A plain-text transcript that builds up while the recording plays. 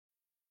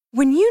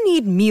When you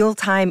need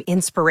mealtime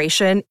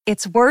inspiration,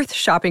 it's worth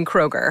shopping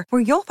Kroger,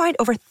 where you'll find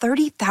over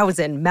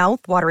 30,000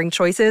 mouth-watering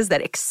choices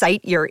that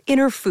excite your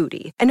inner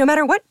foodie. And no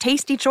matter what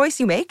tasty choice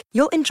you make,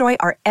 you'll enjoy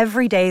our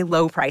everyday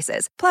low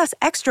prices, plus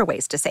extra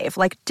ways to save,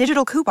 like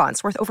digital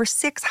coupons worth over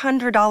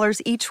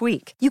 $600 each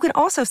week. You can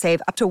also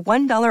save up to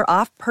 $1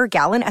 off per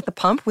gallon at the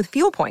pump with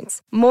fuel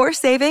points. More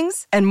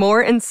savings and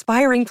more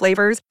inspiring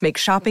flavors make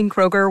shopping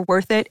Kroger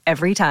worth it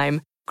every time.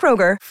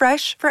 Kroger,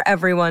 fresh for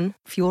everyone.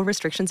 Fuel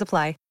restrictions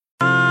apply.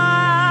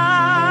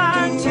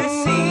 To see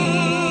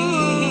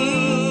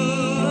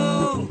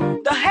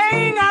the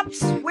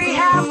hang-ups we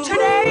have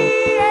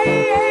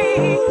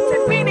today,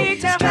 that we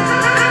need to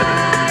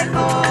fight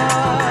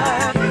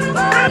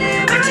for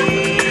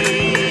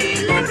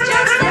liberty. Lift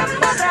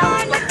yourself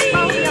on your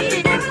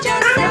feet. Lift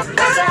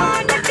yourself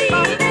on your feet.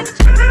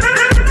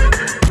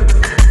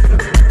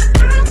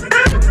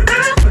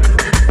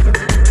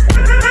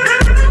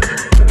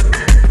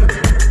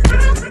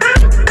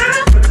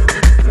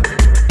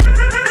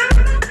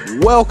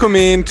 Welcome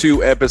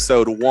into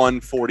episode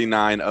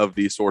 149 of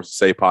the Sources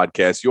Say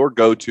podcast, your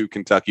go-to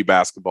Kentucky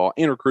basketball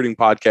and recruiting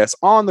podcast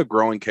on the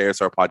growing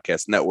KSR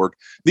Podcast Network.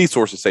 The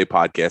Sources Say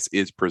podcast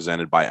is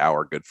presented by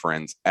our good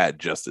friends at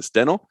Justice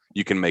Dental.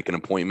 You can make an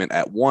appointment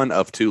at one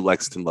of two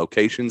Lexington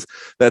locations.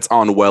 That's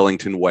on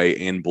Wellington Way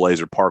and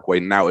Blazer Parkway.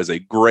 Now is a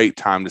great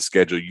time to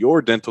schedule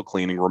your dental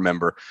cleaning.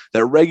 Remember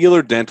that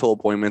regular dental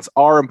appointments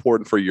are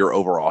important for your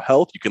overall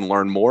health. You can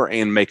learn more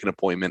and make an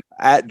appointment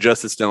at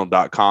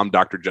justicedental.com.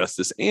 Dr.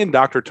 Justice and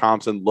Dr.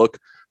 Thompson look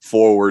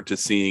forward to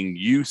seeing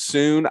you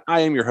soon. I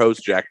am your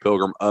host, Jack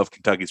Pilgrim of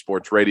Kentucky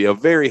Sports Radio.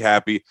 Very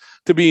happy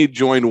to be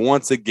joined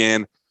once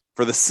again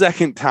for the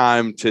second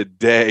time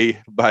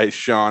today by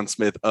Sean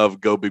Smith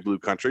of Go Big Blue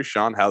Country.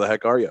 Sean, how the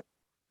heck are you?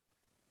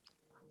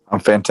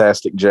 I'm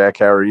fantastic, Jack.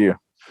 How are you?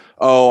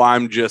 Oh,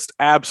 I'm just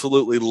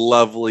absolutely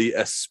lovely,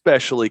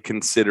 especially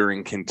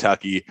considering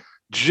Kentucky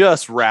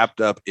just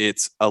wrapped up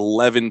its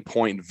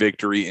 11-point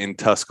victory in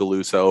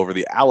Tuscaloosa over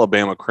the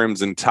Alabama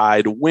Crimson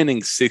Tide,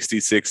 winning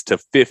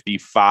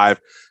 66-55.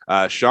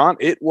 Sean,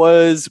 it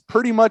was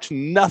pretty much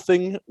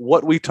nothing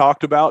what we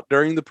talked about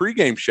during the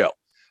pregame show.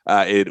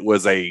 It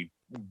was a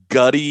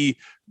gutty,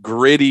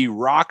 gritty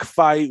rock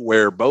fight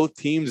where both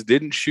teams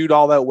didn't shoot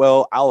all that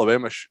well.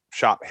 Alabama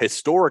shot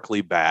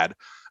historically bad.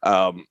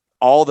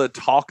 All the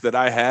talk that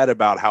I had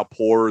about how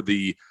poor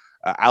the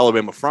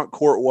Alabama front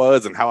court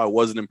was and how I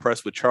wasn't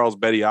impressed with Charles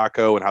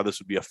Bediako and how this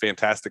would be a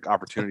fantastic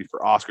opportunity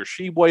for Oscar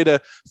Tshiebwe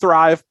to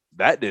thrive,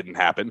 that didn't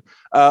happen.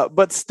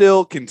 But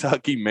still,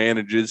 Kentucky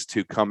manages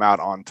to come out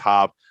on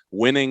top,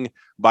 winning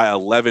by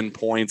 11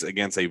 points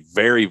against a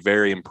very,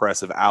 very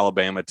impressive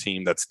Alabama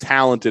team that's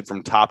talented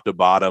from top to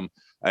bottom.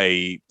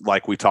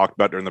 Like we talked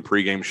about during the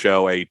pregame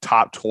show, a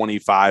top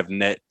 25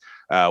 net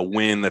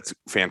win that's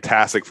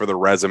fantastic for the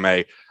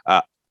resume.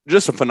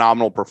 Just a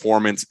phenomenal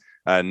performance.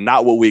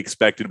 Not what we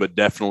expected, but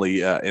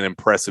definitely an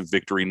impressive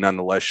victory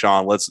nonetheless.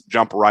 Sean, let's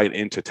jump right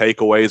into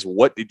takeaways.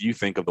 What did you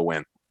think of the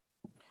win?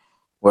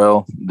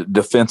 Well,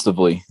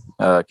 defensively,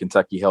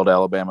 Kentucky held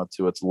Alabama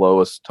to its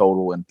lowest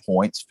total in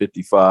points,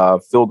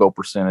 55, field goal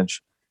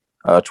percentage,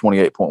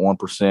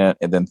 28.1%,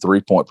 and then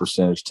 3-point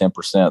percentage,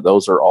 10%.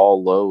 Those are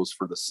all lows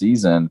for the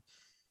season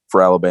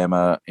for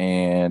Alabama.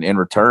 And in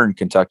return,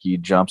 Kentucky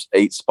jumps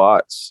 8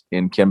 spots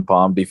in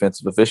KenPom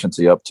defensive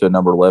efficiency up to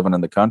number 11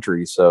 in the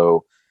country.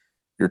 So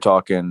you're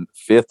talking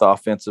 5th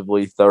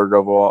offensively, third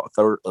overall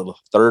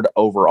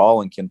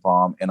in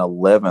KenPom, and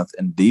 11th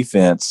in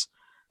defense.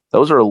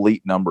 Those are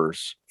elite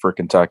numbers for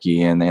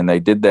Kentucky, and they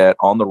did that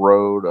on the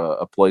road,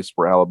 a place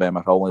where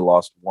Alabama had only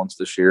lost once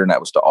this year, and that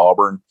was to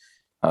Auburn.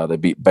 They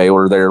beat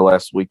Baylor there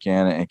last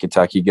weekend, and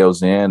Kentucky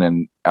goes in,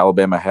 and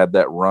Alabama had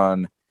that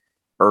run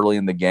early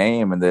in the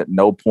game, and at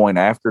no point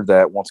after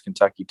that, once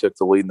Kentucky took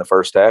the lead in the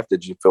first half,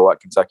 did you feel like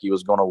Kentucky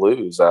was going to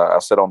lose. I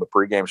said on the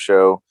pregame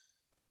show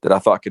that I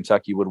thought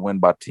Kentucky would win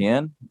by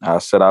 10. I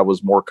said I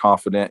was more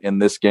confident in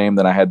this game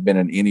than I had been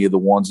in any of the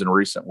ones in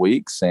recent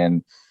weeks,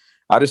 and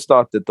I just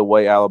thought that the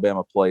way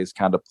Alabama plays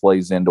kind of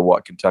plays into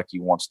what Kentucky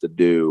wants to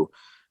do.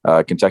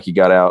 Kentucky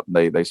got out,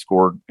 and they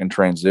scored in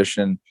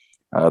transition.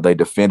 They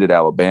defended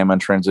Alabama in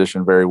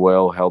transition very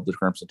well, held the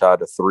Crimson Tide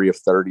to 3 of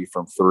 30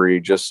 from 3.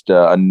 Just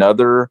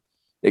another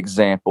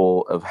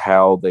example of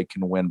how they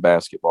can win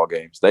basketball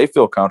games. They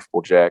feel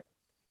comfortable, Jack,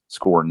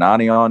 scoring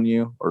 90 on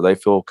you, or they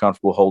feel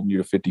comfortable holding you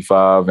to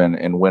 55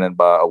 and winning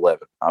by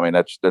 11. I mean,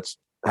 that's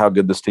how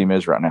good this team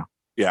is right now.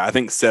 Yeah, I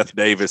think Seth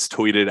Davis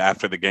tweeted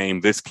after the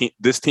game, this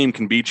team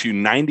can beat you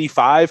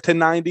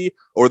 95-90,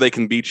 or they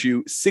can beat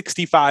you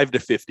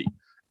 65-50.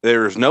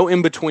 There's no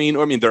in between.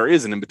 I mean, there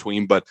is an in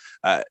between, but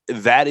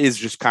that is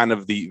just kind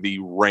of the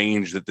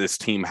range that this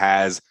team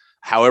has.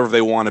 However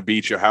they want to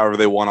beat you, however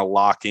they want to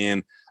lock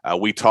in.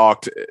 We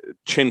talked,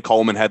 Chin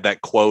Coleman had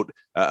that quote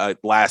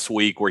last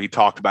week where he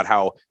talked about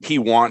how he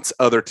wants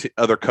other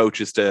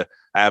coaches to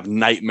have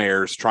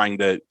nightmares trying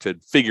to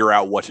figure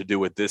out what to do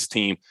with this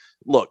team.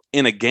 Look,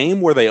 in a game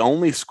where they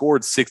only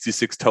scored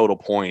 66 total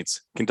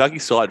points, Kentucky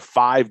still had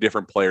 5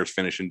 different players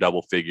finish in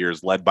double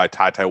figures, led by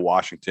Ty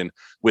Washington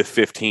with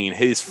 15,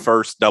 his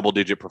first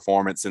double-digit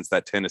performance since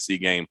that Tennessee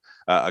game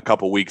a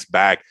couple weeks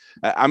back.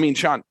 I mean,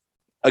 Sean,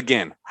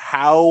 again,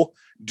 how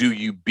do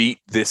you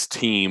beat this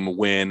team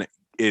when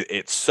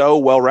it's so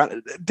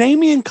well-rounded?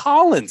 Damian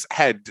Collins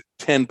had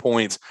 10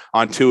 points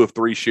on 2 of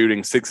 3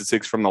 shooting, 6 of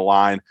 6 from the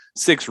line,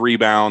 6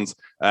 rebounds.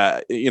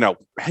 He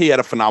had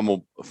a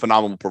phenomenal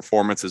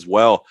performance as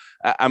well.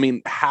 I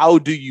mean, how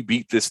do you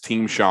beat this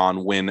team,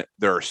 Sean, when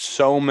there are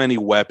so many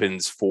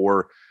weapons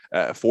for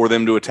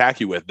them to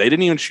attack you with? They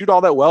didn't even shoot all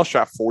that well,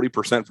 shot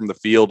 40% from the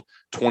field,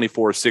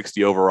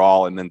 24-60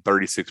 overall, and then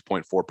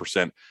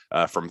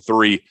 36.4% from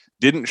 3.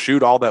 Didn't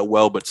shoot all that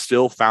well, but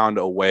still found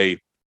a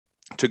way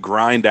to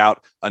grind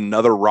out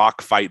another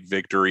rock fight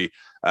victory.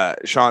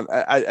 Sean,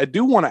 I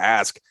do want to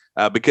ask,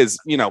 because,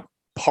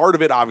 part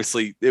of it,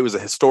 obviously, it was a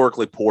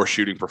historically poor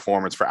shooting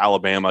performance for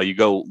Alabama. You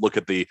go look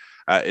at the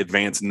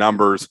advanced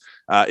numbers.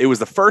 It was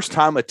the first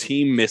time a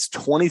team missed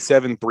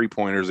 27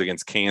 3-pointers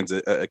against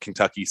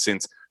Kentucky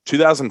since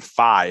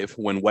 2005,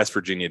 when West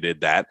Virginia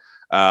did that.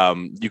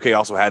 UK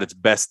also had its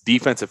best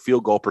defensive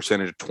field goal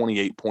percentage of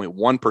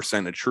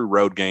 28.1%, a true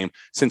road game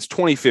since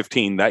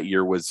 2015. That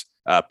year was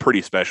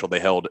pretty special. They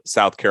held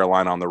South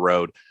Carolina on the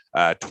road,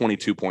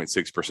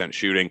 22.6%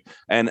 shooting,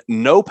 and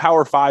no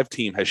Power 5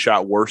 team has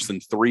shot worse than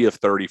 3 of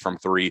 30 from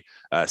 3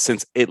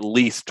 since at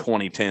least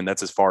 2010.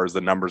 That's as far as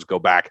the numbers go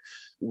back.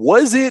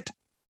 Was it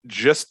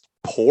just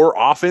poor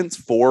offense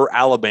for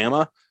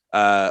Alabama,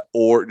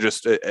 or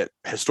just a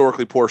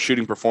historically poor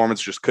shooting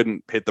performance, just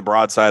couldn't hit the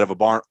broadside of a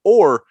barn,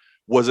 or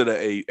was it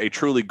a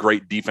truly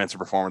great defensive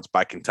performance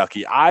by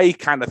Kentucky? I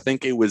kind of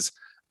think it was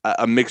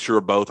a mixture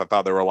of both. I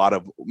thought there were a lot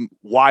of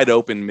wide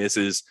open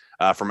misses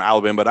from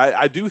Alabama, but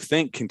I do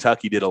think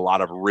Kentucky did a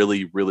lot of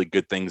really, really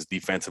good things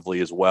defensively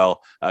as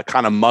well.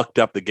 Kind of mucked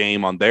up the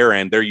game on their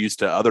end. They're used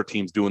to other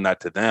teams doing that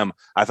to them.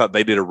 I thought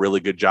they did a really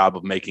good job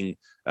of making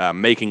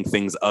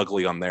things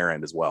ugly on their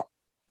end as well.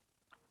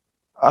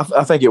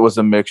 I think it was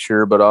a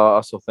mixture, but I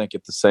also think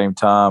at the same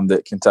time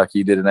that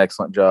Kentucky did an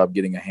excellent job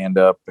getting a hand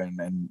up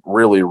and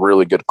really,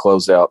 really good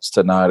closeouts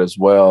tonight as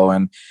well.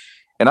 And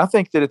I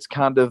think that it's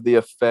kind of the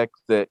effect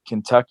that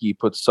Kentucky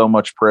puts so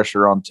much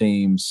pressure on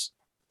teams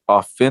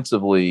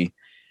offensively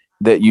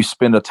that you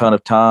spend a ton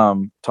of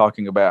time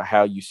talking about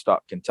how you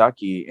stop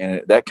Kentucky,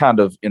 and that kind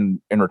of in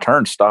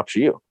return stops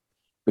you,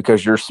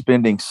 because you're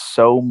spending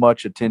so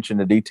much attention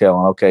to detail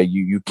on, okay,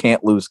 you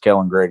can't lose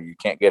Kellen Grady. You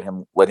can't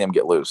let him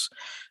get loose.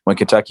 When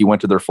Kentucky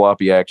went to their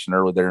floppy action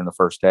early there in the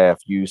first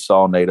half, you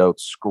saw Nate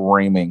Oates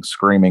screaming.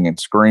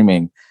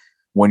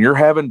 When you're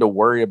having to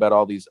worry about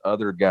all these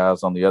other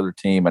guys on the other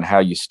team and how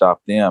you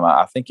stop them,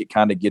 I think it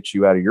kind of gets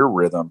you out of your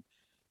rhythm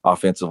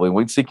offensively.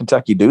 We'd see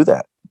Kentucky do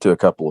that to a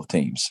couple of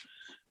teams.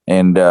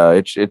 And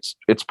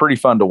it's pretty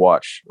fun to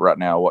watch right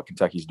now what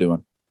Kentucky's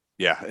doing.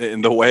 Yeah,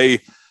 and the way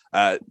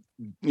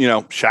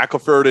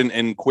Shackelford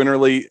and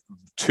Quinterly,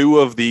 2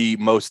 of the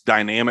most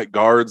dynamic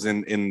guards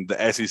in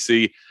the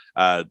SEC,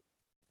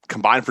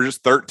 combined for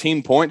just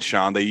 13 points,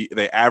 Sean.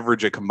 They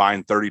average a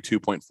combined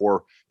 32.4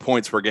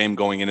 points per game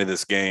going into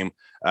this game.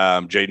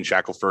 Jaden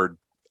Shackelford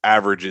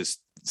averages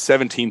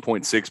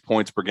 17.6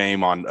 points per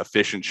game on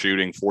efficient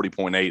shooting,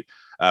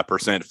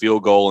 40.8%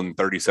 field goal, and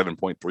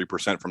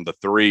 37.3% from the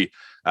 3.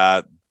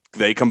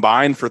 They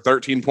combined for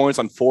 13 points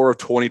on 4 of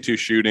 22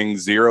 shooting,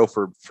 0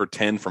 for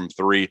 10 from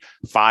 3,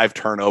 5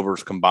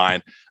 turnovers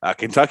combined.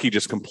 Kentucky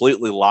just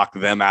completely locked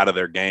them out of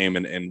their game.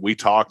 And we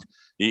talked,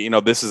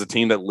 this is a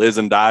team that lives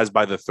and dies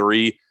by the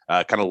 3,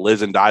 kind of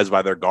lives and dies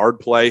by their guard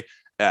play.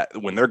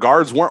 When their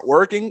guards weren't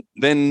working,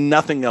 then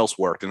nothing else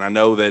worked. And I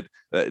know that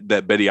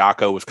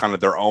Bediako was kind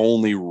of their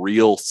only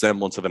real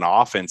semblance of an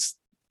offense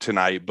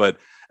tonight. But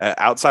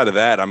outside of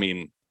that, I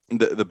mean,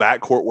 the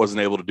backcourt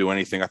wasn't able to do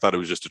anything. I thought it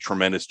was just a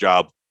tremendous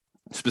job,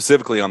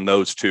 specifically on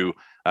those 2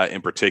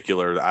 in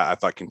particular. I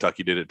thought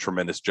Kentucky did a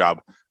tremendous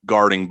job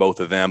guarding both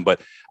of them.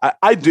 But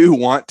I do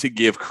want to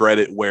give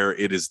credit where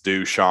it is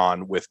due,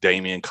 Sean, with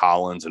Damian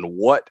Collins and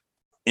what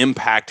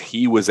impact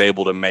he was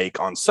able to make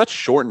on such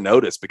short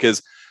notice,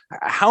 because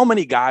how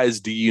many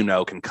guys do you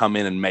know can come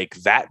in and make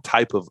that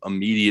type of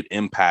immediate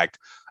impact,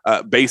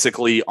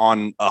 basically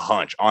on a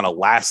hunch, on a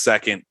last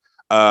second,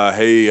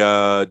 hey,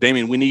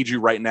 Damian, we need you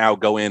right now.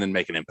 Go in and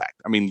make an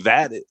impact. I mean,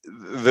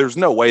 there's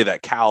no way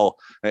that Cal,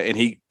 and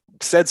he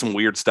said some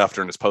weird stuff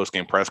during his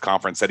post-game press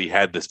conference, that he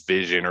had this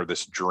vision or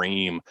this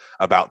dream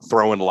about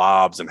throwing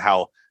lobs and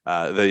how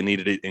they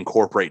needed to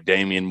incorporate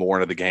Damian more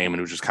into the game. And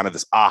it was just kind of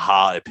this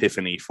aha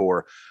epiphany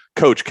for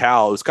Coach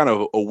Cal. It was kind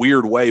of a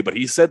weird way, but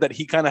he said that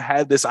he kind of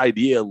had this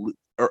idea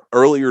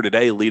earlier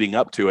today leading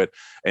up to it,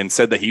 and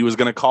said that he was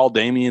going to call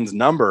Damian's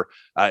number.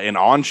 And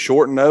on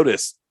short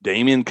notice,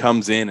 Damian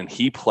comes in and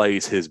he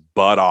plays his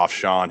butt off,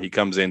 Sean. He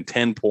comes in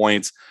 10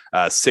 points,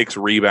 6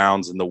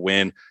 rebounds in the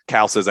win.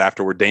 Cal says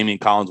afterward, Damian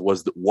Collins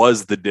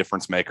was the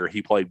difference maker.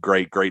 He played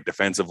great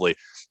defensively.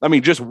 I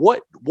mean, just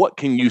what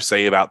can you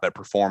say about that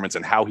performance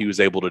and how he was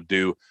able to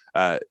do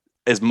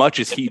as much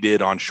as he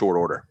did on short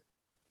order?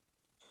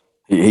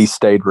 He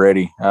stayed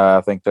ready.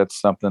 I think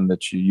that's something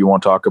that you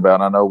want to talk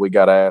about. I know we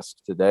got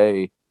asked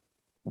today,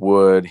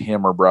 would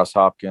him or Bryce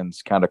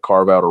Hopkins kind of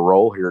carve out a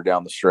role here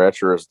down the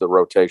stretch, or is the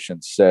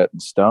rotation set in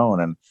stone?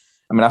 And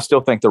I mean, I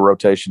still think the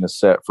rotation is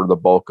set for the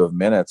bulk of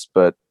minutes,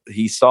 but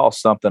he saw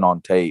something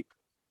on tape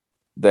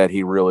that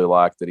he really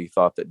liked, that he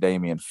thought that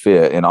Damian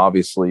fit. And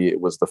obviously it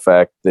was the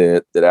fact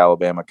that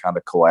Alabama kind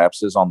of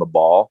collapses on the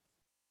ball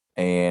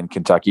and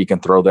Kentucky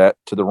can throw that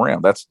to the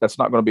rim. That's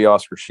not going to be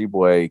Oscar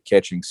Tshiebwe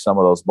catching some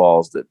of those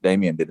balls that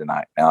Damian did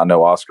tonight. Now, I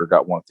know Oscar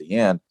got one at the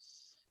end,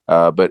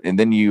 and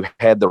then you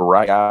had the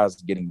right guys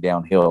getting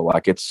downhill.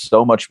 Like, it's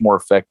so much more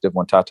effective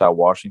when TyTy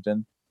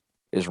Washington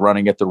is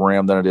running at the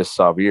rim than it is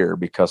Sahvir,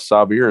 because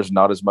Sahvir is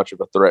not as much of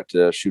a threat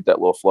to shoot that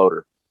little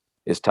floater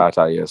as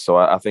TyTy is. So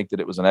I think that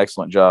it was an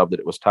excellent job that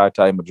it was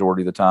TyTy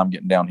majority of the time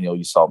getting downhill.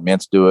 You saw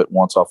Mintz do it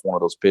once off one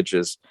of those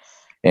pitches,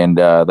 and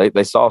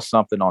they saw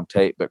something on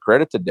tape. But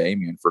credit to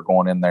Damian for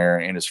going in there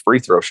in his free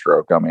throw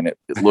stroke. I mean, it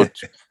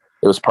looked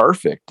it was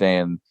perfect,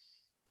 and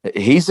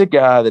he's a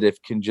guy that if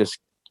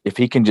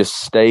he can just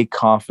stay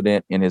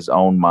confident in his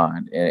own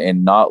mind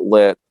and not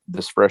let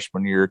this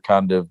freshman year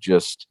kind of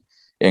just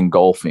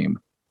engulf him,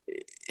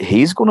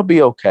 he's going to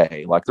be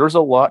okay. Like, there's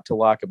a lot to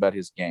like about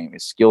his game,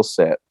 his skill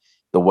set,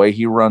 the way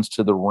he runs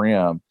to the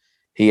rim.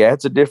 He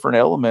adds a different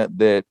element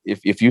that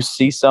if you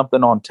see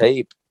something on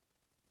tape,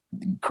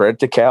 credit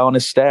to Cal and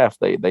his staff.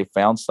 They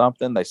found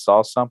something, they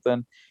saw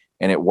something,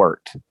 and it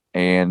worked.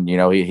 And, you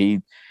know,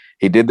 he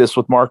did this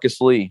with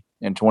Marcus Lee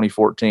in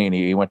 2014.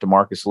 He went to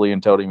Marcus Lee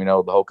and told him, you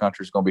know, the whole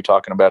country's going to be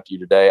talking about you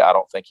today. I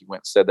don't think he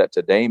went and said that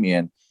to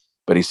Damian,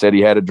 but he said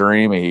he had a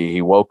dream.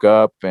 He woke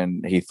up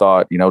and he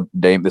thought, you know,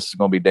 this is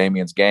going to be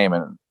Damian's game,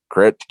 and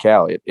credit to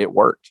Cal. It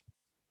worked.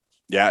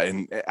 Yeah,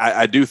 and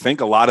I do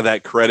think a lot of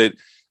that credit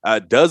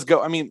does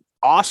go. I mean,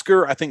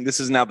 Oscar, I think this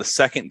is now the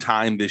second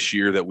time this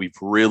year that we've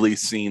really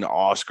seen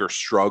Oscar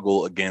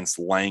struggle against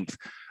length,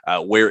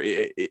 where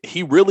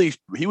he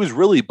was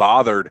really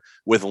bothered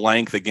with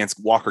length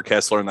against Walker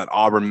Kessler in that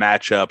Auburn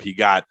matchup. He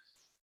got,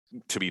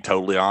 to be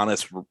totally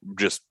honest,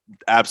 just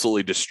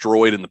absolutely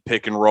destroyed in the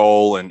pick and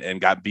roll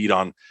and got beat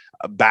on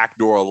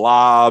backdoor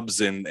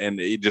lobs, and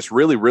he just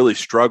really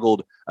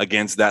struggled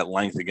against that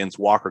length against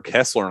Walker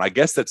Kessler. And I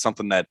guess that's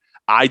something that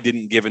I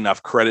didn't give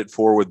enough credit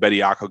for with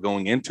Bediako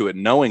going into it,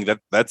 knowing that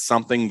that's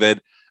something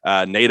that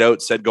Nate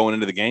Oates said going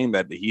into the game,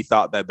 that he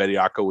thought that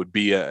Bediako would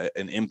be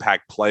an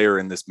impact player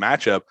in this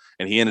matchup,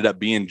 and he ended up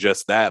being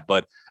just that.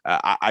 But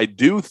I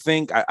do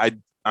think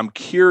I'm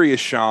curious,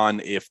 Sean,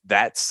 if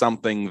that's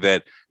something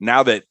that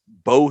now that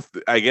both,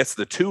 I guess,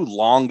 the two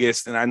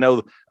longest, and I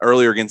know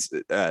earlier against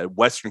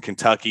Western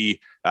Kentucky,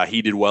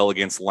 he did well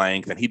against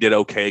length, and he did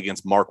okay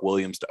against Mark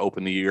Williams to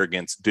open the year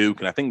against Duke.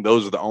 And I think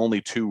those are the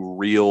only two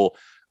real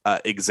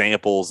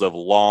examples of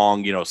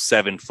long,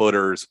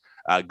 7-footers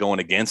going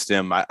against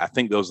him. I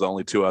think those are the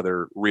only two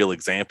other real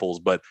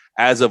examples. But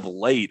as of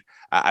late,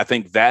 I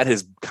think that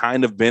has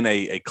kind of been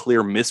a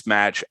clear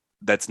mismatch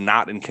that's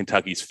not in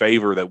Kentucky's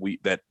favor,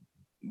 that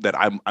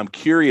I'm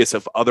curious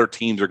if other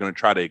teams are going to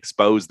try to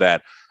expose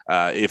that,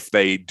 if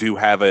they do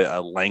have a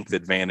length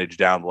advantage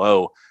down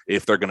low,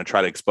 if they're going to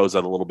try to expose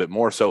that a little bit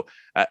more. So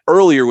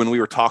earlier when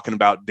we were talking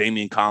about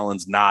Damian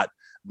Collins not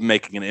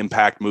making an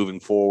impact moving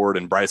forward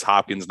and Bryce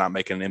Hopkins not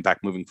making an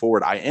impact moving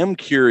forward, I am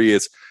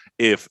curious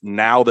if,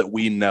 now that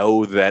we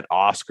know that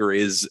Oscar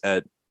is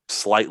a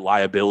slight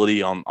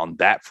liability on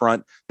that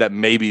front, that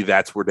maybe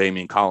that's where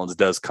Damian Collins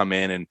does come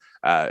in. And,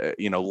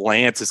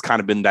 Lance has kind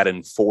of been that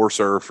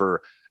enforcer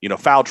for,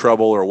 foul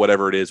trouble or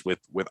whatever it is with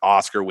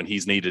Oscar when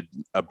he's needed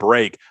a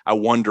break. I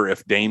wonder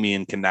if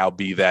Damian can now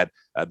be that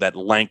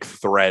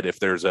length threat, if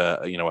there's a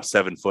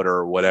 7-footer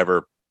or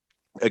whatever,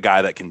 a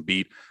guy that can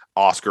beat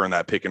Oscar in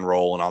that pick and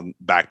roll and on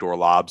backdoor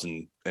lobs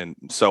and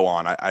so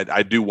on.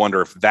 I do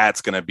wonder if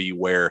that's going to be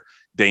where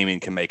Damian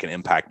can make an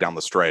impact down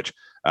the stretch.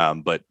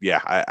 But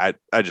yeah,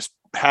 I just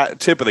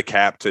tip of the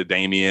cap to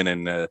Damian,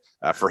 and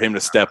for him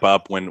to step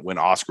up when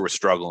Oscar was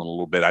struggling a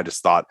little bit. I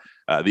just thought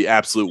the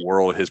absolute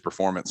world of his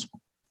performance.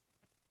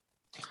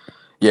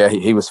 Yeah,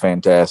 he was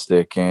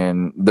fantastic,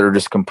 and they're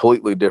just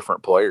completely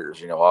different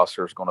players.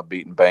 Oscar's going to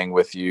beat and bang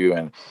with you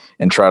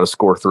and try to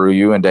score through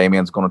you, and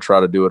Damian's going to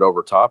try to do it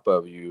over top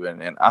of you.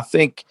 And I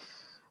think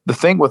the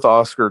thing with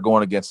Oscar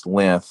going against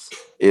length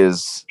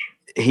is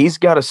he's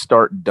got to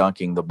start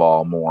dunking the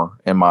ball more,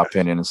 in my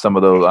opinion. And some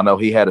of those, I know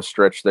he had a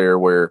stretch there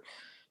where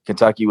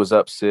Kentucky was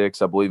up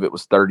 6. I believe it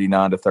was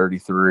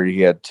 39-33. He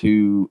had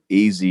 2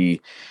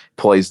 easy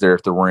plays there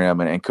at the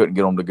rim and couldn't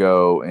get them to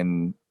go.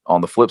 And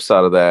on the flip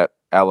side of that,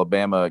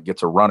 Alabama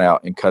gets a run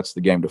out and cuts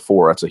the game to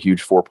 4. That's a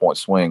huge 4-point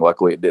swing.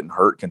 Luckily, it didn't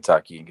hurt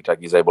Kentucky, and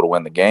Kentucky's able to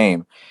win the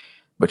game.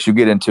 But you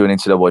get into an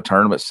NCAA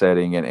tournament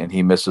setting, and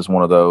he misses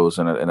one of those,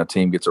 and a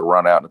team gets a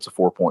run out, and it's a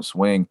 4-point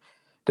swing.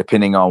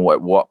 depending on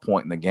what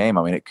point in the game.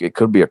 I mean, it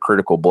could be a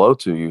critical blow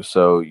to you.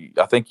 So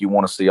I think you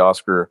want to see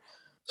Oscar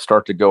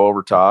start to go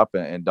over top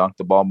and dunk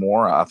the ball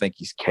more. I think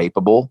he's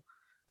capable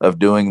of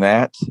doing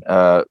that,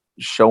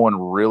 showing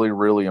really,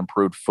 really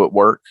improved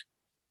footwork.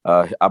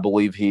 I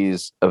believe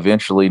he's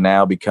eventually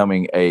now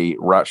becoming a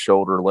right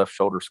shoulder, left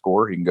shoulder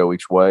scorer. He can go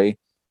each way.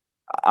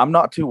 I'm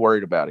not too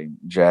worried about him,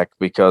 Jack,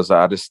 because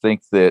I just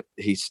think that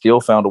he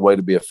still found a way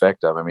to be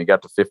effective. I mean, he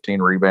got to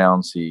 15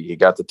 rebounds. He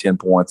got to 10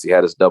 points. He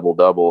had his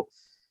double-double.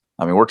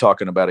 I mean, we're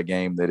talking about a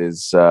game that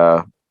is,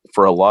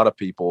 for a lot of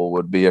people,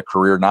 would be a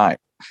career night.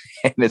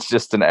 And it's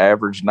just an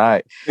average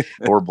night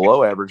or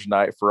below average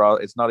night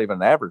it's not even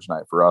an average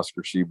night for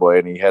Oscar Tshiebwe,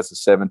 and he has the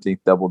 17th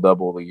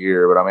double-double of the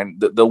year. But, I mean,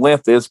 the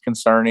length is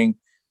concerning,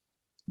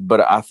 but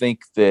I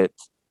think that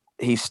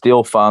he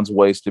still finds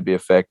ways to be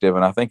effective.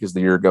 And I think as the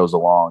year goes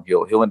along,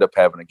 he'll end up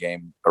having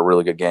a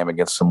really good game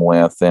against some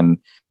length.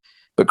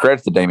 But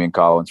credit to Damian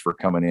Collins for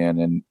coming in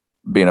and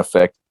being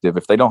effective.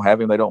 If they don't have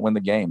him, they don't win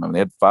the game. I mean, they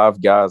had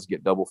 5 guys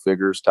get double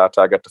figures. Ty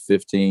got to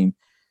 15,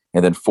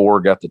 and then 4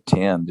 got to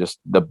 10. Just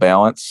the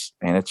balance,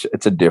 and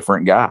it's a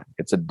different guy.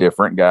 It's a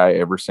different guy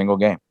every single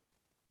game.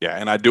 Yeah,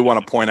 and I do want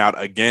to point out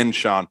again,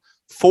 Sean,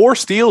 4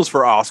 steals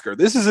for Oscar.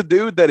 This is a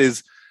dude that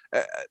is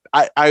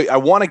I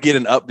want to get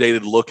an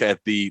updated look at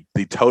the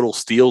total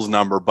steals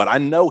number, but I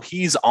know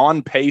he's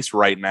on pace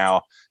right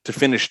now to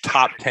finish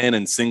top 10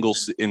 in single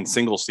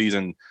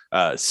season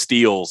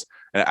steals.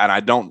 And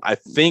I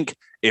think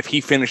if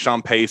he finished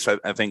on pace,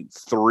 I think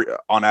 3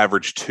 on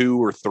average,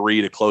 2 or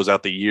 3 to close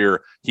out the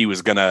year, he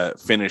was going to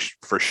finish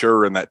for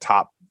sure in that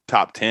top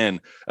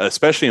 10,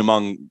 especially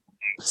among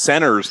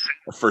centers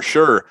for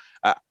sure.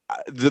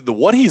 The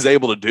what he's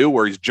able to do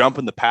where he's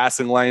jumping the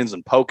passing lanes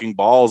and poking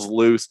balls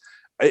loose,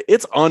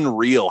 it's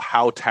unreal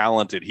how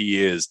talented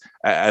he is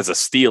as a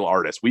steal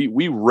artist.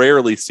 We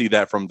rarely see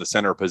that from the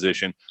center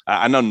position.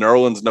 I know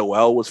Nerlens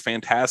Noel was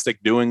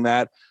fantastic doing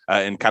that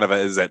and kind of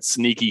as that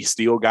sneaky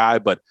steal guy,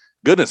 but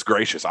goodness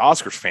gracious,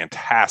 Oscar's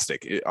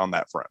fantastic on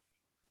that front.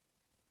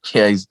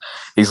 Yeah,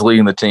 he's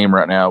leading the team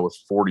right now with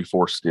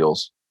 44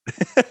 steals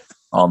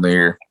on the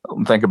year.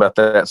 Think about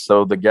that.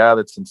 So the guy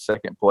that's in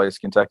second place,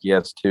 Kentucky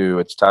has 2.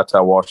 It's Ty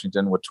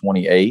Washington with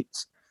 28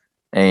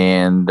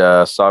 and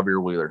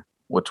Xavier Wheeler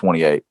with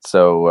 28.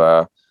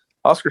 So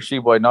Oscar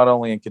Tshiebwe not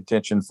only in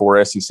contention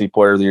for SEC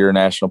Player of the Year,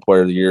 National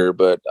Player of the Year,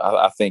 but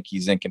I think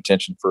he's in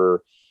contention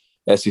for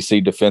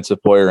SEC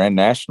Defensive Player and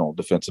National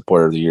Defensive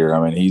Player of the Year.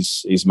 I mean,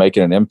 he's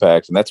making an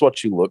impact, and that's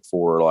what you look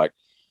for. Like,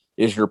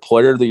 is your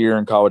Player of the Year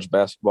in college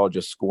basketball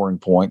just scoring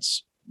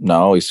points?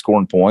 No, he's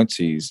scoring points.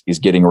 He's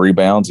getting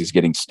rebounds. He's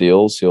getting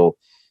steals. He'll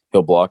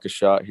block a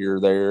shot here or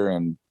there,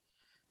 and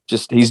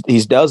just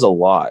he's does a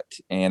lot.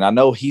 And I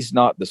know he's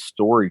not the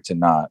story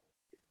tonight,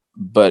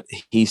 but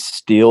he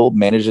still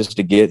manages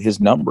to get his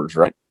numbers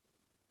right.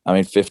 I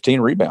mean,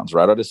 15 rebounds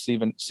right out of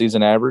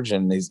season average,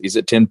 and he's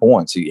at 10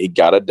 points. He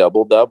got a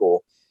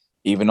double-double,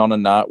 even on a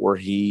night where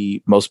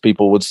most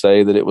people would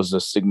say that it was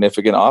a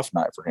significant off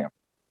night for him.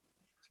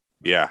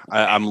 Yeah,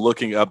 I'm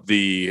looking up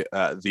the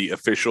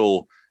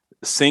official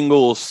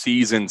single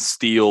season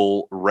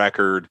steal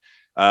record.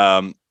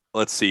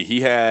 Let's see,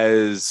 he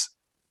has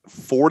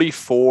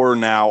 44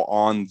 now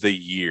on the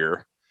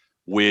year,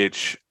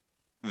 which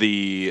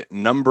the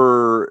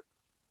number.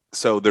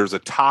 So there's a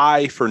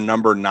tie for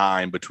number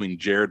 9 between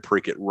Jared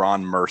Prickett,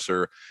 Ron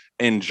Mercer,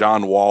 and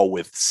John Wall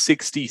with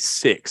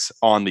 66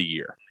 on the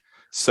year.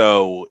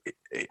 So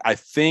I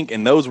think,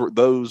 and those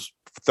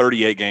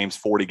 38 games,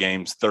 40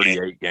 games,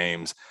 38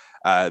 games.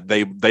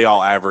 They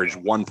all average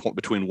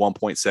between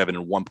 1.7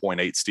 and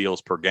 1.8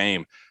 steals per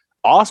game.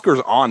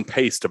 Oscar's on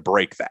pace to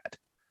break that,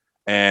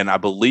 and I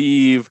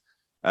believe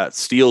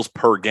steals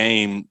per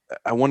game.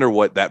 I wonder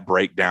what that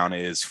breakdown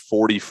is.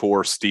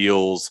 44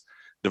 steals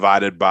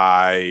divided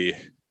by,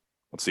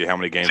 let's see how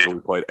many games we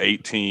played.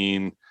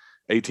 18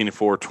 to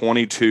 4,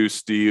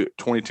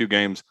 22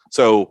 games.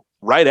 So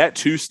right at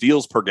 2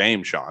 steals per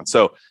game, Sean.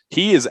 So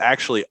he is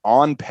actually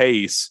on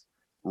pace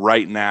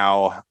right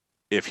now.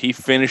 If he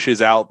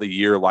finishes out the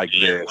year like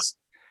this,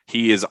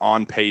 he is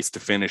on pace to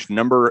finish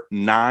number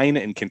 9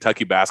 in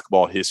Kentucky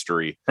basketball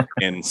history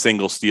in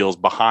single steals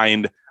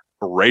behind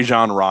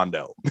Rajon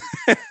Rondo.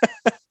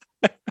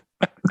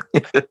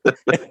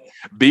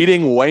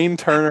 Beating Wayne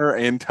Turner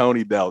and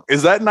Tony Delk.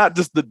 Is that not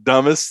just the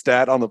dumbest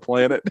stat on the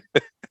planet?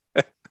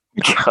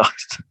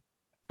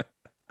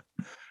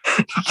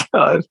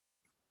 God.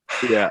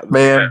 Yeah,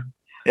 man.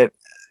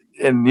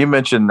 And you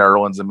mentioned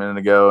Nerlens a minute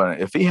ago,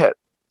 and if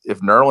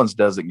Nerlens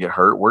doesn't get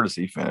hurt, where does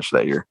he finish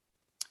that year?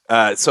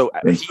 So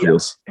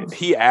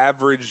he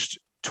averaged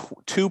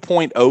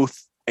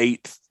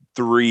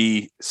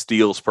 2.083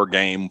 steals per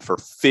game for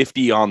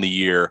 50 on the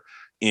year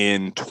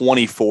in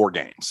 24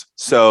 games.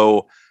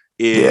 So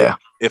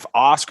if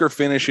Oscar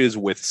finishes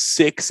with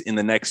 6 in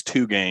the next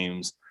 2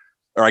 games,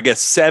 or I guess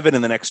 7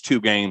 in the next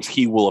 2 games,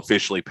 he will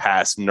officially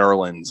pass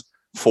Nerlens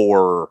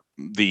for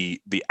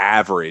the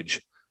average,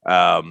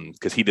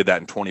 because he did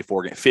that in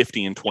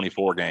 50 in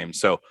 24 games.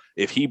 So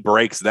if he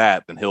breaks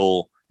that, then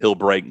he'll he'll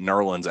break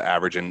Nerlens'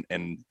 average,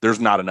 and there's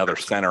not another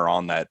center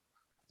on that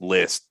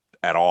list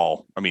at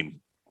all. I mean,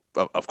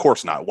 of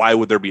course not. Why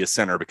would there be a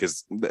center?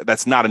 Because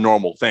that's not a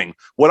normal thing.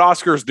 What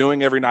Oscar's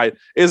doing every night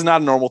is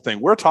not a normal thing.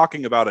 We're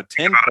talking about a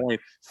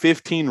 10-point,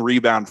 15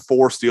 rebound,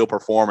 4 steal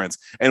performance,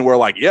 and we're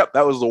like, yep,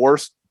 that was the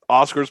worst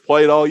Oscar's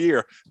played all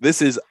year.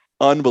 This is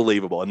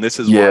unbelievable, and this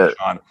is why,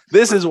 Sean,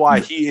 this is why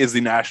he is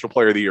the National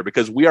Player of the Year,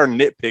 because we are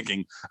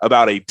nitpicking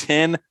about a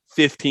 10,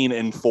 15,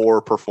 and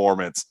 4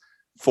 performance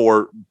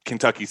for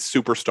Kentucky's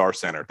superstar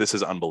center. This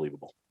is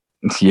unbelievable.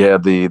 Yeah,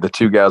 the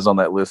two guys on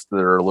that list that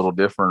are a little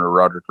different are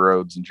Roderick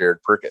Rhodes and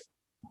Jared Prickett.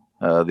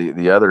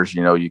 The others,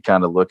 you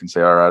kind of look and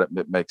say, all right,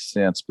 it makes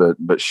sense. But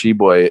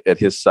Sheboy, at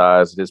his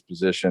size, at his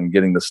position,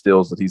 getting the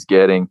steals that he's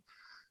getting,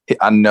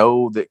 I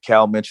know that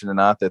Cal mentioned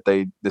tonight that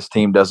this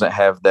team doesn't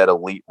have that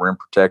elite rim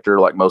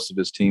protector like most of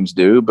his teams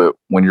do. But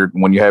when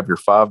you have your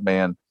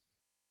 5-man,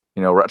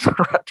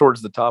 right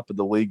towards the top of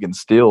the league in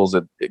steals,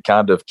 it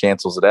kind of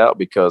cancels it out,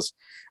 because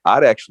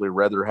I'd actually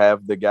rather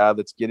have the guy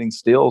that's getting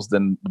steals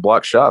than the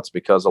block shots,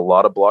 because a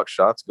lot of block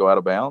shots go out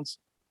of bounds.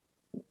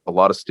 A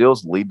lot of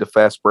steals lead to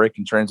fast break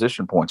and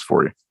transition points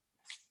for you.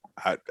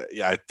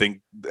 I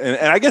think, and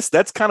I guess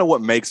that's kind of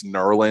what makes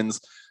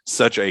Nerlens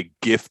such a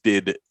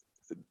gifted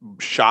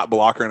shot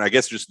blocker, and I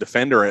guess just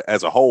defender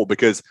as a whole,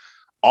 because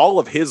all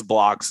of his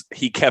blocks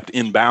he kept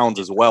in bounds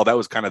as well. That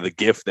was kind of the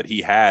gift that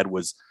he had,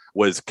 was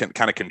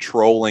kind of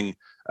controlling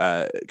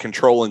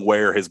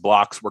where his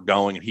blocks were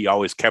going, and he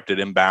always kept it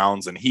in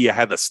bounds, and he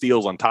had the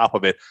steals on top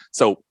of it.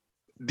 So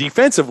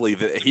defensively,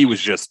 he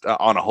was just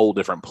on a whole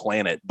different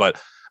planet.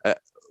 But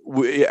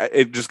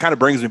it just kind of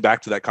brings me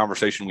back to that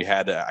conversation we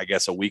had, I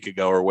guess, a week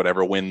ago or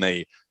whatever, when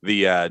the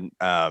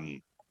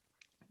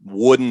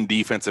Wooden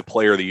Defensive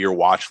Player of the Year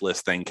watch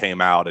list thing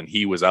came out, and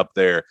he was up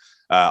there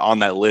on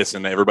that list,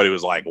 and everybody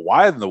was like,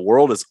 why in the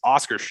world is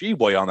Oscar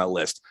Sheboy on that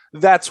list?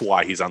 That's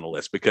why he's on the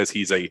list, because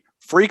he's a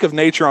freak of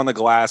nature on the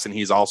glass, and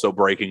he's also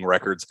breaking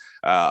records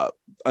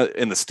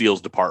in the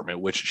steals department,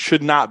 which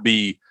should not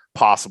be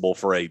possible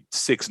for a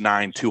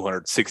 6'9",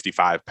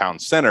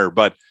 265-pound center.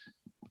 But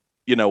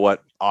you know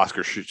what?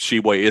 Oscar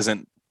Sheboy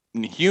isn't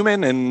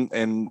human,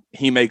 and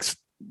he makes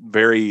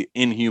very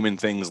inhuman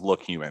things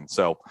look human.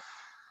 So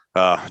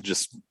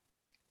just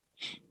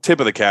tip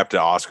of the cap to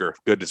Oscar.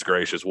 Goodness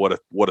gracious, what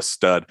a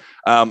stud.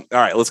 All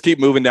right, let's keep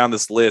moving down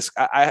this list.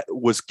 I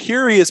was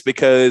curious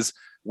because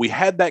we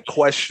had that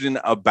question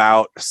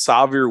about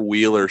Sahvir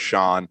Wheeler,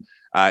 Sean,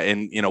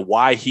 and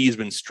why he's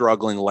been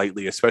struggling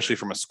lately, especially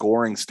from a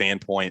scoring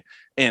standpoint.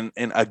 And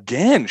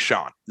again,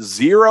 Sean,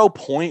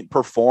 0-point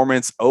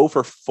performance, 0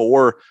 for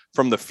 4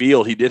 from the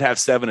field. He did have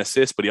 7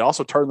 assists, but he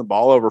also turned the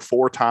ball over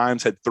 4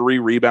 times, had 3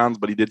 rebounds,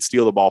 but he did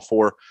steal the ball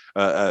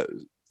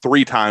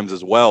 3 times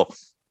as well.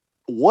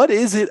 What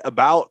is it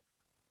about,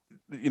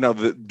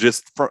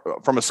 just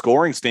from a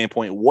scoring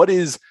standpoint, what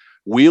is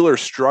Wheeler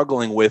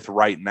struggling with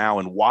right now,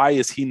 and why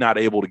is he not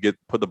able to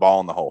put the ball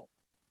in the hole?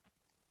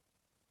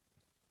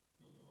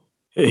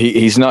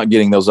 He's not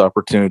getting those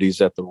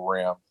opportunities at the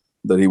rim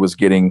that he was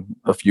getting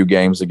a few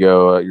games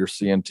ago. You're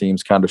seeing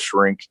teams kind of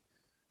shrink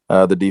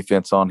the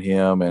defense on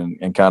him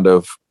and kind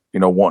of,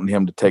 wanting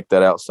him to take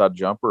that outside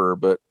jumper.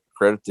 But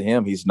credit to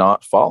him, he's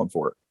not falling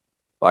for it.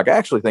 Like, I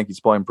actually think he's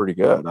playing pretty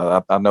good.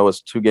 I know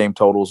his 2-game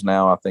totals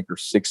now, I think, are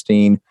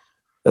 16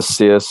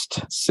 assists,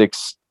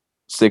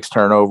 six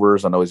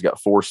turnovers. I know he's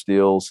got 4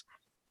 steals.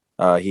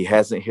 He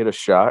hasn't hit a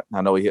shot.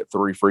 I know he hit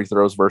 3 free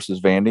throws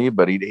versus Vandy,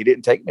 but he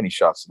didn't take many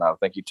shots tonight. I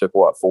think he took,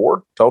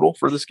 4 total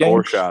for this game?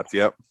 4 shots,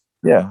 yep.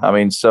 Yeah, I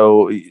mean,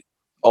 so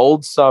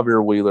old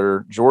Sahvir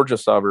Wheeler, Georgia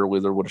Sahvir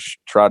Wheeler would have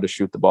tried to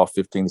shoot the ball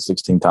 15 to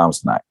 16 times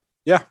tonight.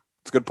 Yeah,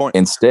 that's a good point.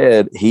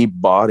 Instead, he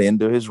bought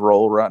into his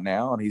role right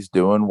now, and he's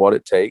doing what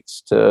it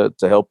takes to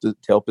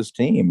help his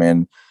team.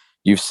 And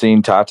you've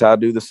seen Ty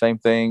do the same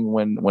thing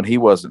when he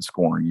wasn't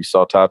scoring. You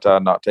saw Ty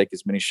not take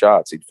as many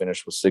shots. He'd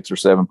finish with 6 or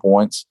 7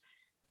 points,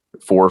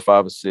 4 or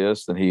 5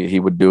 assists, and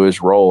he would do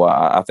his role.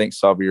 I think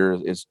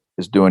Sahvir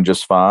is doing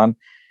just fine.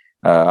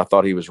 I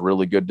thought he was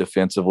really good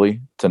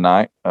defensively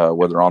tonight,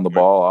 whether on the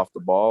ball, off the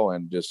ball,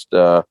 and just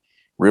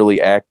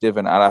really active.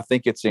 And I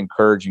think it's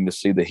encouraging to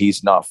see that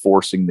he's not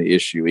forcing the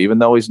issue. Even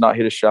though he's not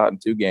hit a shot in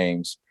 2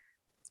 games,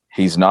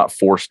 he's not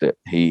forced it.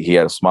 He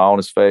had a smile on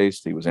his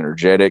face. He was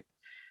energetic,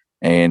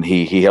 and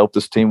he helped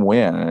his team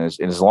win. And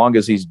as long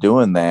as he's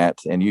doing that,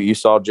 and you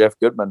saw Jeff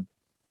Goodman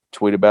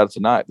tweet about it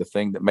tonight, the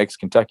thing that makes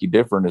Kentucky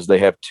different is they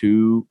have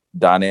 2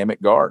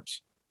 dynamic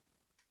guards.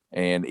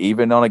 And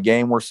even on a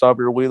game where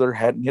Sahvir Wheeler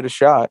hadn't hit a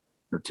shot,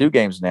 or 2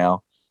 games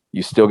now,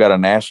 you still got a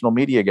national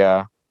media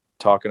guy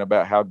talking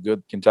about how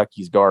good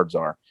Kentucky's guards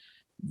are.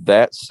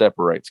 That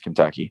separates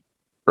Kentucky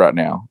right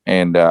now.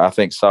 And I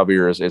think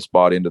Sahvir is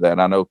bought into that.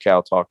 And I know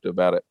Cal talked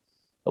about it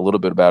a little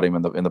bit about him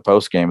in the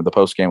post game. The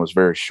post game was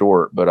very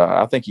short, but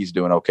I think he's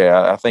doing okay.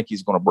 I think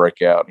he's going to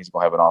break out, and he's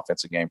going to have an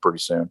offensive game pretty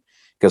soon,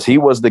 because he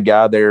was the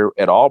guy there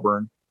at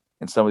Auburn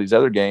and some of these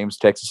other games,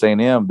 Texas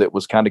A&M, that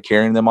was kind of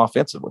carrying them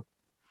offensively.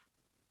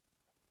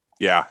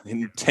 Yeah,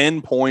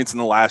 10 points in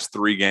the last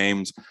 3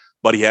 games,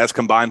 but he has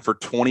combined for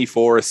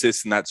 24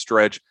 assists in that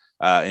stretch.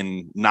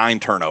 in 9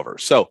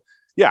 turnovers. So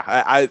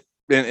yeah,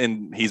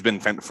 and he's been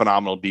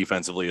phenomenal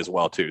defensively as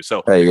well too.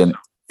 So hey,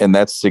 and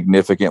that's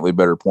significantly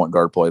better point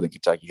guard play than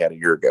Kentucky had a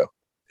year ago.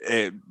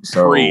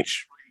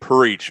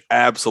 Preach,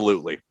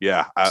 absolutely,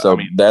 yeah. I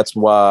mean, that's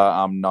why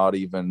I'm not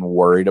even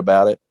worried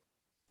about it,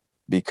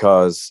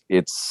 because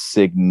it's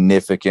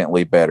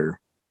significantly better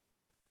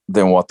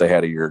than what they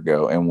had a year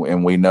ago,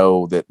 and we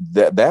know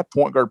that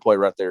point guard play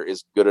right there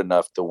is good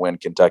enough to win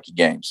Kentucky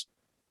games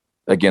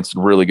against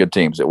really good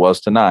teams. It was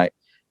tonight.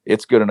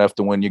 It's good enough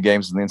to win you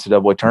games in the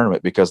NCAA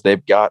tournament, because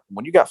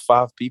when you got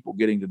 5 people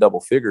getting to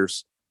double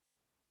figures,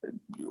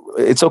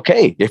 it's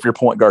okay if your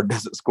point guard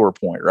doesn't score a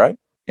point, right?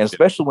 And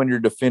especially when you're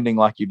defending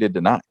like you did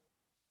tonight.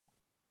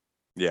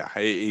 Yeah,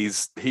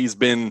 he's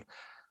been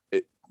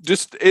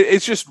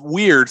it's just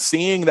weird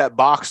seeing that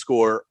box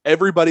score.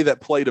 Everybody that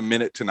played a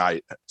minute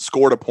tonight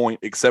scored a point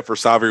except for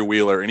Xavier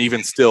Wheeler, and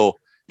even still,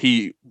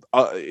 he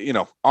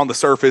on the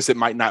surface it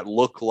might not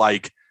look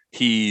like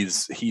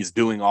he's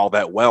doing all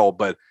that well,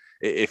 but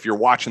if you're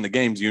watching the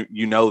games,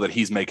 you know that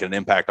he's making an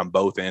impact on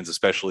both ends,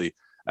 especially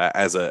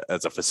as a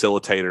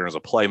facilitator, and as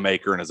a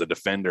playmaker, and as a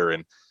defender.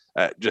 And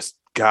just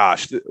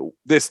gosh,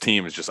 this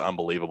team is just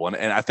unbelievable.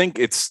 And I think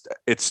it's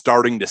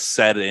starting to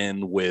set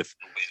in with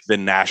the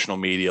national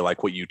media,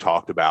 like what you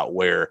talked about,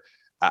 where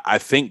I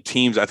think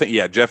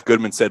Jeff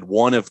Goodman said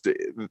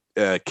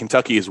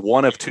Kentucky is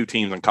one of 2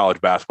 teams in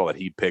college basketball that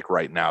he'd pick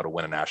right now to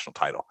win a national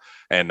title.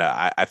 And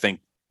I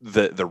think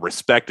the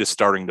respect is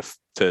starting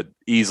to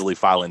easily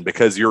file in,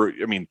 because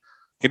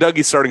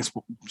Kentucky's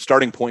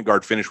starting point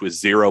guard finished with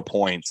 0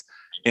 points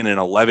in an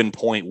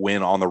 11-point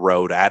win on the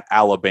road at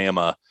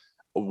Alabama,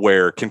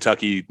 where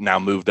Kentucky now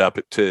moved up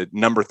to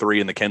number 3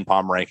 in the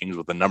KenPom rankings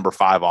with the number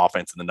 5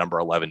 offense and the number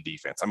 11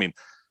 defense. I mean,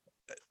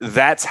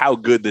 that's how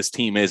good this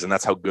team is, and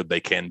that's how good they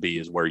can be,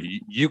 is where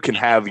you can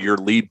have your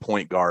lead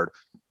point guard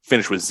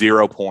finish with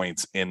 0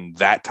 points in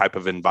that type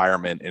of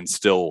environment and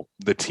still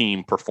the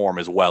team perform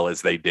as well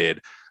as they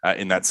did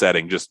in that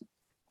setting. Just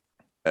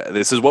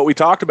this is what we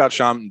talked about,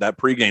 Sean, that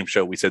pregame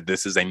show. We said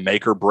this is a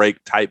make or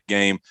break type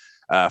game.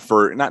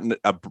 For not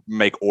a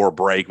make or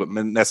break, but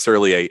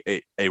necessarily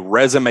a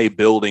resume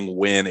building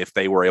win if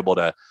they were able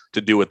to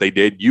do what they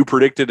did. You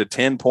predicted a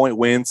 10-point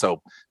win,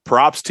 so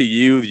props to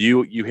you.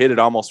 You hit it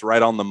almost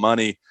right on the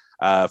money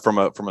from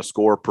a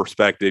score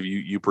perspective.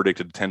 You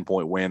predicted a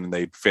 10-point win, and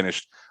they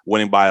finished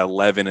winning by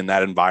 11 in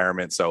that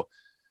environment. So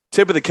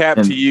tip of the cap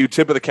to you,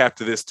 tip of the cap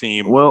to this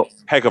team. Well,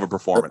 heck of a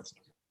performance.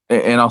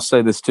 And I'll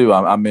say this too.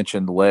 I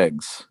mentioned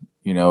legs.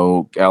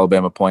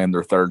 Alabama playing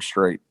their 3rd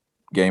straight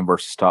game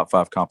versus top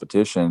 5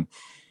 competition.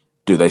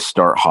 Do they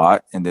start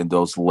hot and then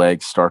those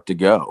legs start to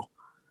go?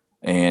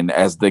 And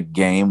as the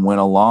game went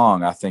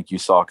along, I think you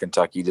saw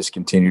Kentucky just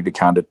continue to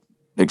kind of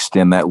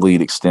extend that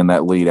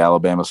lead.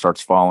 Alabama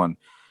starts falling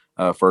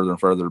further and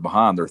further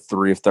behind. They're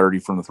 3 of 30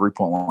 from the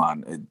 3-point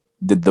line.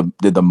 Did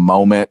the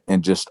moment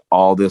and just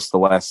all this the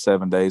last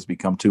 7 days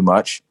become too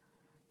much?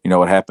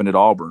 What happened at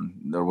Auburn?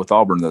 With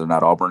Auburn the other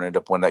night, Auburn ended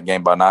up winning that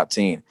game by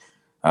 19.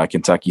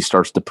 Kentucky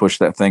starts to push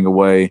that thing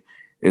away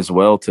as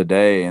well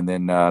today. And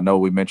then I know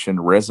we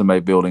mentioned resume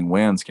building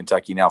wins.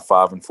 Kentucky now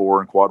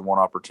 5-4 in quad 1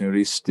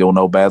 opportunities, still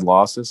no bad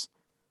losses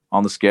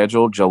on the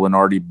schedule. Joe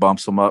Lunardi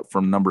bumps them up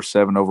from number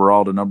 7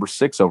 overall to number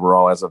 6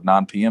 overall as of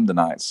 9 p.m.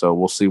 tonight. So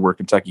we'll see where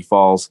Kentucky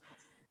falls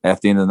at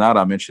the end of the night.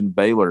 I mentioned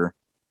Baylor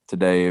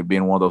today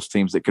being one of those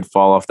teams that could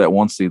fall off that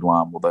 1 seed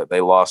line. Well,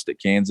 they lost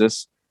at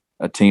Kansas,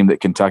 a team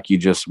that Kentucky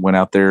just went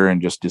out there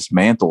and just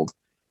dismantled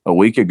a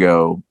week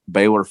ago.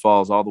 Baylor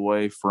falls all the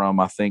way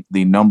from, I think,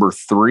 the number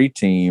 3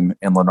 team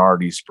in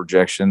Lunardi's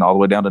projection all the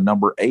way down to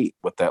number 8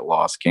 with that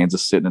loss.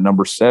 Kansas sitting at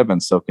number 7.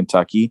 So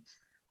Kentucky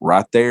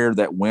right there,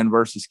 that win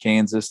versus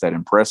Kansas, that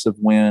impressive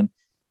win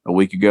a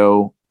week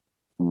ago.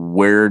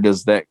 Where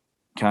does that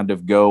kind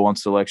of go on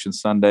Selection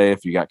Sunday?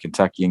 If you got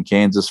Kentucky and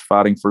Kansas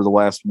fighting for the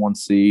last 1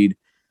 seed,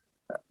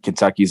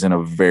 Kentucky's in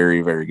a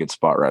very, very good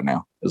spot right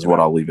now, is what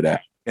I'll leave it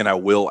at. And I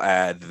will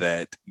add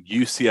that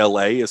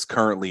UCLA is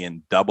currently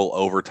in double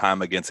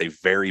overtime against a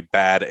very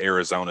bad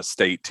Arizona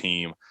State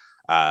team,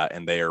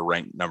 and they are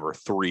ranked number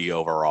 3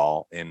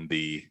 overall in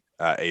the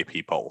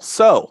AP poll.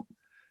 So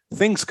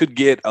things could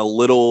get a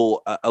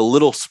little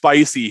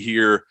spicy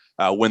here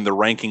when the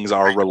rankings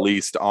are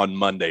released on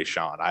Monday,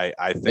 Sean.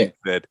 I think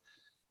that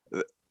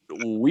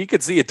we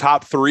could see a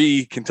top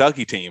 3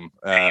 Kentucky team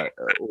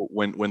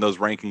when those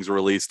rankings are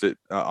released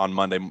on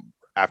Monday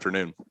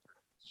afternoon.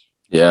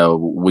 Yeah,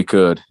 we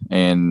could.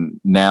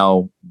 And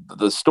now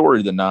the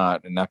story of the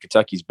night, and now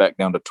Kentucky's back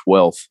down to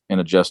 12th in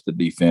adjusted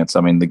defense. I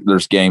mean,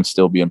 there's games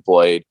still being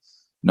played,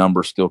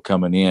 numbers still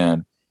coming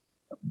in,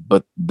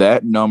 but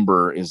that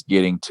number is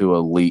getting to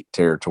elite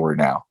territory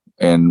now.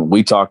 And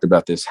we talked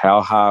about this,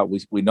 how high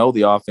we know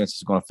the offense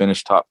is going to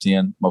finish top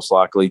 10 most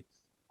likely,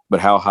 but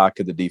how high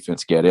could the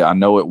defense get it? I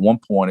know at one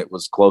point it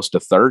was close to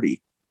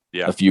 30.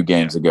 A few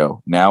games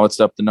ago. Now it's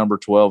up to number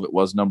 12. It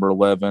was number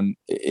 11.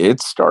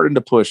 It's starting to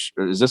push.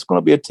 Is this going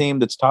to be a team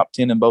that's top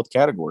 10 in both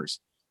categories?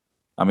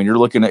 I mean, you're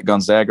looking at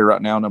Gonzaga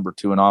right now, number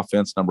 2 in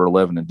offense, number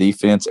 11 in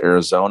defense.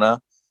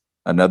 Arizona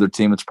Another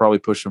team that's probably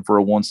pushing for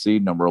a 1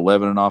 seed, number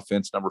 11 in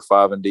offense, number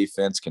 5 in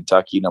defense,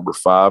 Kentucky, number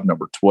 5,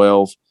 number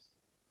 12.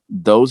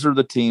 Those are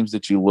the teams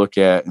that you look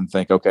at and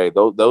think, okay,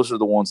 those are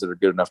the ones that are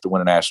good enough to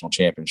win a national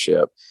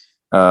championship.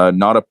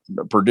 Not a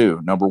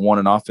Purdue, number 1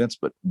 in offense,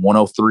 but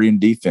 103 in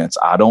defense.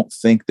 I don't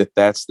think that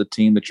that's the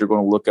team that you're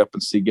going to look up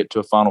and see get to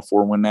a Final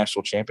Four and win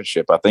national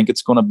championship. I think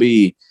it's going to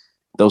be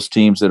those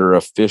teams that are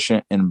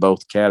efficient in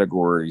both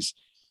categories.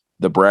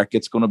 The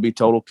bracket's going to be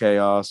total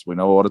chaos. We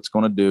know what it's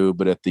going to do,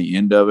 but at the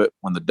end of it,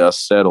 when the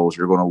dust settles,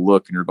 you're going to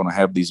look and you're going to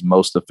have these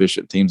most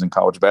efficient teams in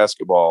college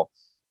basketball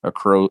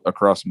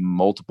across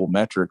multiple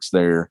metrics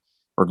there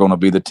are going to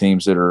be the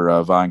teams that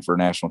are vying for a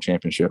national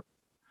championship.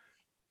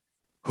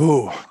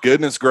 Oh,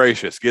 goodness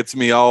gracious. Gets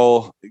me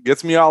all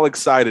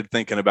excited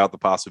thinking about the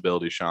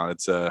possibility, Sean.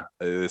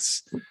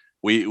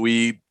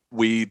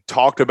 We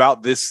talked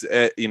about this,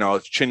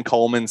 Chin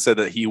Coleman said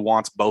that he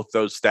wants both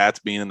those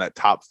stats being in that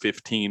top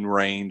 15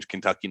 range.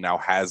 Kentucky now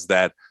has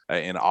that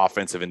in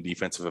offensive and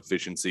defensive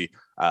efficiency.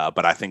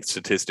 But I think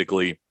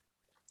statistically,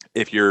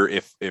 if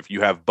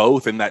you have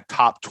both in that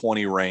top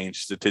 20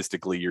 range,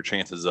 statistically, your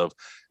chances of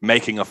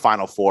making a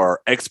Final Four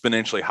are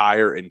exponentially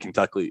higher. And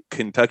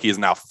Kentucky is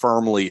now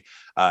firmly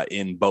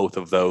in both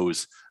of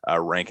those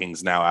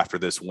rankings now after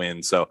this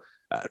win. So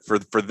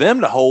for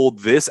them to hold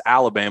this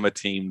Alabama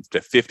team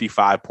to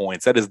 55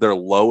 points, that is their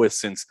lowest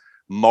since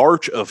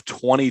March of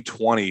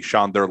 2020,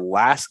 Sean, their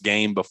last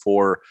game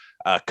before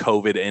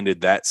COVID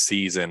ended that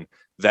season.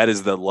 That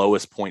is the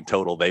lowest point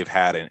total they've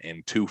had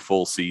in 2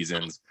 full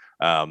seasons.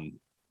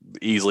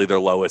 Easily their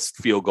lowest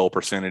field goal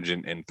percentage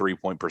and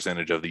 3-point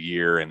percentage of the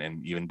year,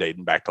 and even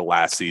dating back to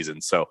last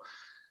season. So,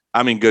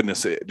 I mean,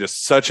 goodness,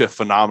 just such a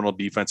phenomenal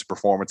defensive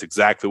performance.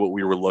 Exactly what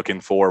we were looking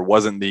for.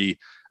 Wasn't the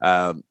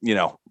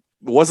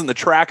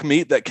track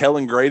meet that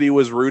Kellen Grady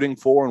was rooting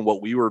for and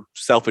what we were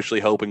selfishly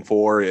hoping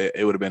for.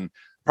 It would have been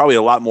probably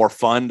a lot more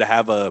fun to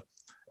have a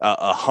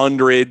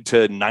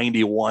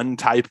 100-91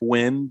 type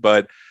win,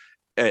 but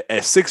a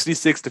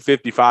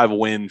 66-55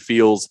 win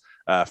feels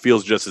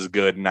just as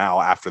good now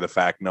after the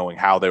fact, knowing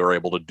how they were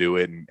able to do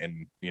it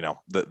and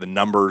the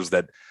numbers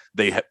that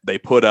they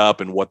put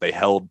up and what they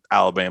held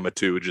Alabama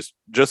to. Just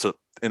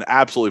an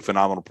absolutely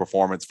phenomenal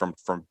performance from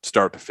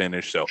start to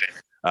finish. So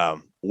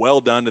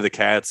well done to the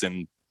Cats,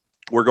 and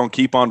we're going to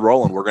keep on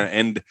rolling. We're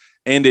going to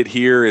end it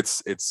here.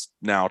 It's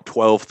now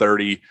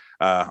 12:30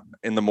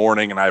 in the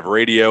morning, and I have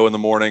radio in the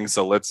morning.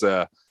 So let's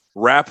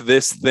wrap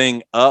this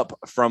thing up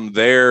from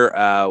there.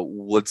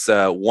 Let's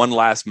one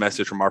last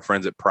message from our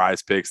friends at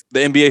Prize Picks. The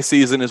NBA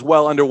season is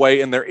well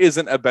underway, and there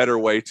isn't a better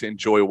way to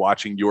enjoy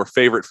watching your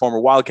favorite former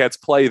Wildcats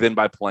play than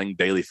by playing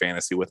daily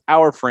fantasy with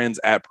our friends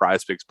at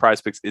Prize Picks. Prize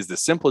Picks is the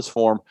simplest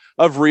form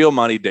of real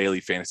money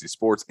daily fantasy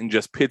sports and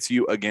just pits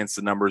you against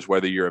the numbers,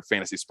 whether you're a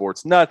fantasy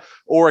sports nut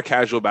or a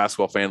casual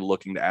basketball fan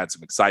looking to add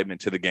some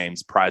excitement to the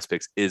games. Prize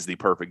Picks is the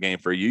perfect game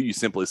for you. You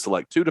simply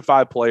select 2 to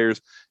 5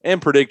 players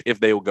and predict if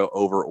they will go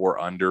over or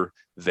under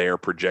their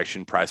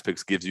projection. Prize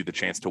Picks gives you the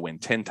chance to win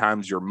 10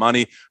 times your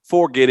money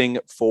for getting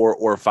 4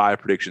 or 5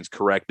 predictions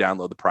correct.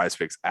 Download the Prize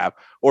Picks app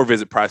or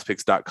visit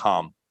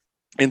prizepicks.com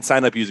and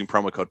sign up using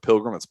promo code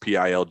Pilgrim. It's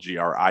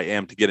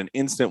PILGRIM to get an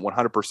instant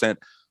 100%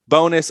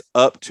 bonus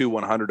up to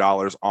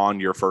 $100 on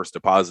your first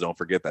deposit. Don't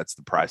forget, that's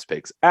the Prize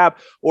Picks app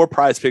or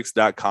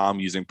prizepicks.com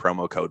using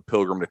promo code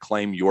Pilgrim to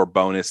claim your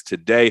bonus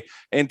today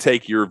and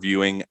take your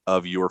viewing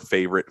of your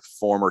favorite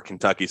former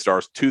Kentucky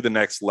stars to the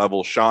next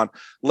level. Sean,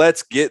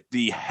 let's get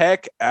the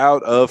heck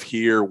out of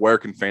here. Where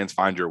can fans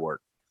find your work?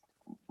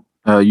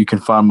 You can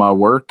find my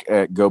work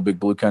at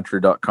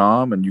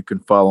gobigbluecountry.com, and you can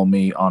follow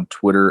me on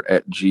Twitter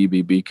at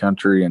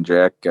GBBCountry. And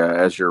Jack,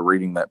 as you're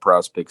reading that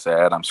Prize Picks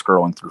ad, I'm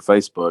scrolling through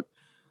Facebook,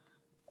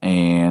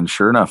 and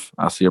sure enough,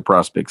 I see a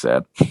Prize Picks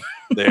ad.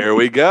 There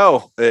we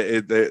go.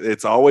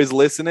 It's always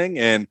listening,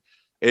 and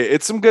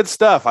it's some good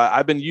stuff.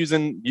 I've been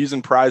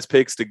using Prize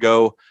Picks to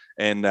go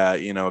and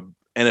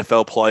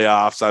NFL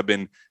playoffs. I've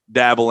been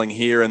dabbling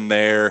here and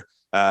there,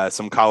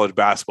 some college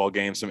basketball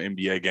games, some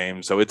NBA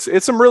games. So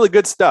it's some really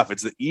good stuff.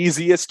 It's the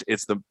easiest.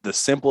 It's the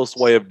simplest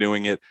way of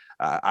doing it.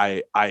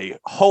 I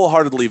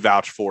wholeheartedly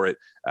vouch for it.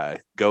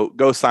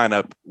 Go sign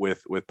up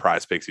with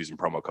Prize Picks using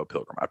promo code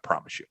Pilgrim. I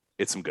promise you,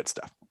 it's some good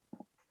stuff.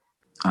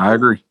 I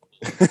agree.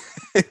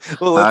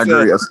 Well, I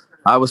agree.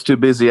 I was too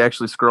busy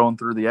actually scrolling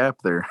through the app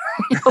there,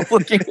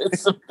 looking at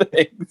some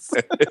things.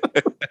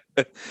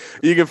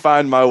 You can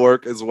find my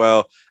work as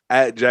well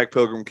at Jack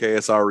Pilgrim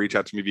KSR. Reach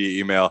out to me via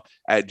email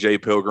at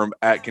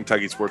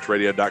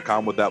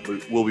jpilgrim@KentuckySportsRadio.com. With that,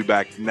 we'll be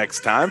back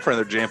next time for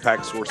another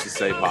jam-packed Sources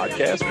Say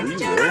podcast. We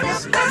will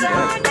see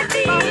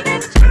you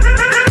then.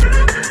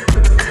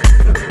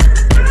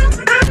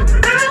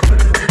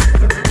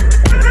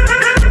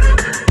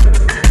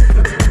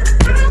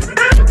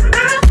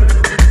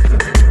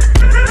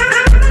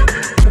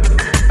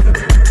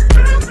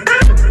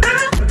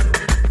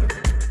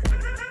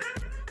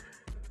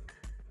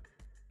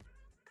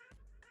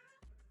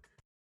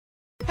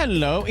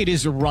 Hello, it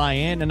is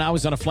Ryan, and I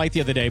was on a flight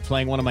the other day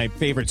playing one of my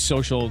favorite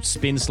social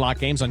spin slot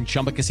games on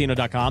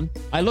ChumbaCasino.com.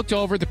 I looked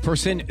over at the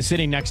person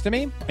sitting next to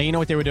me, and you know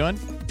what they were doing?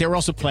 They were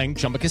also playing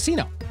Chumba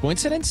Casino.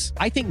 Coincidence?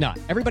 I think not.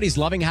 Everybody's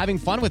loving having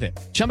fun with it.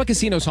 Chumba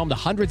Casino is home to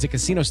hundreds of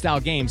casino-style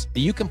games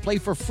that you can play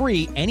for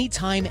free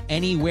anytime,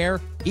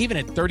 anywhere, even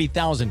at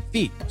 30,000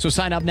 feet. So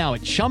sign up now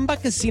at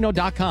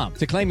ChumbaCasino.com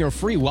to claim your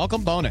free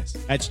welcome bonus.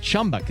 That's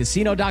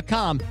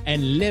ChumbaCasino.com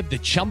and live the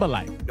Chumba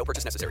life. No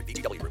purchase necessary.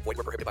 VGW Group. Void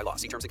where prohibited by law.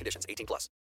 See terms and conditions. 18+.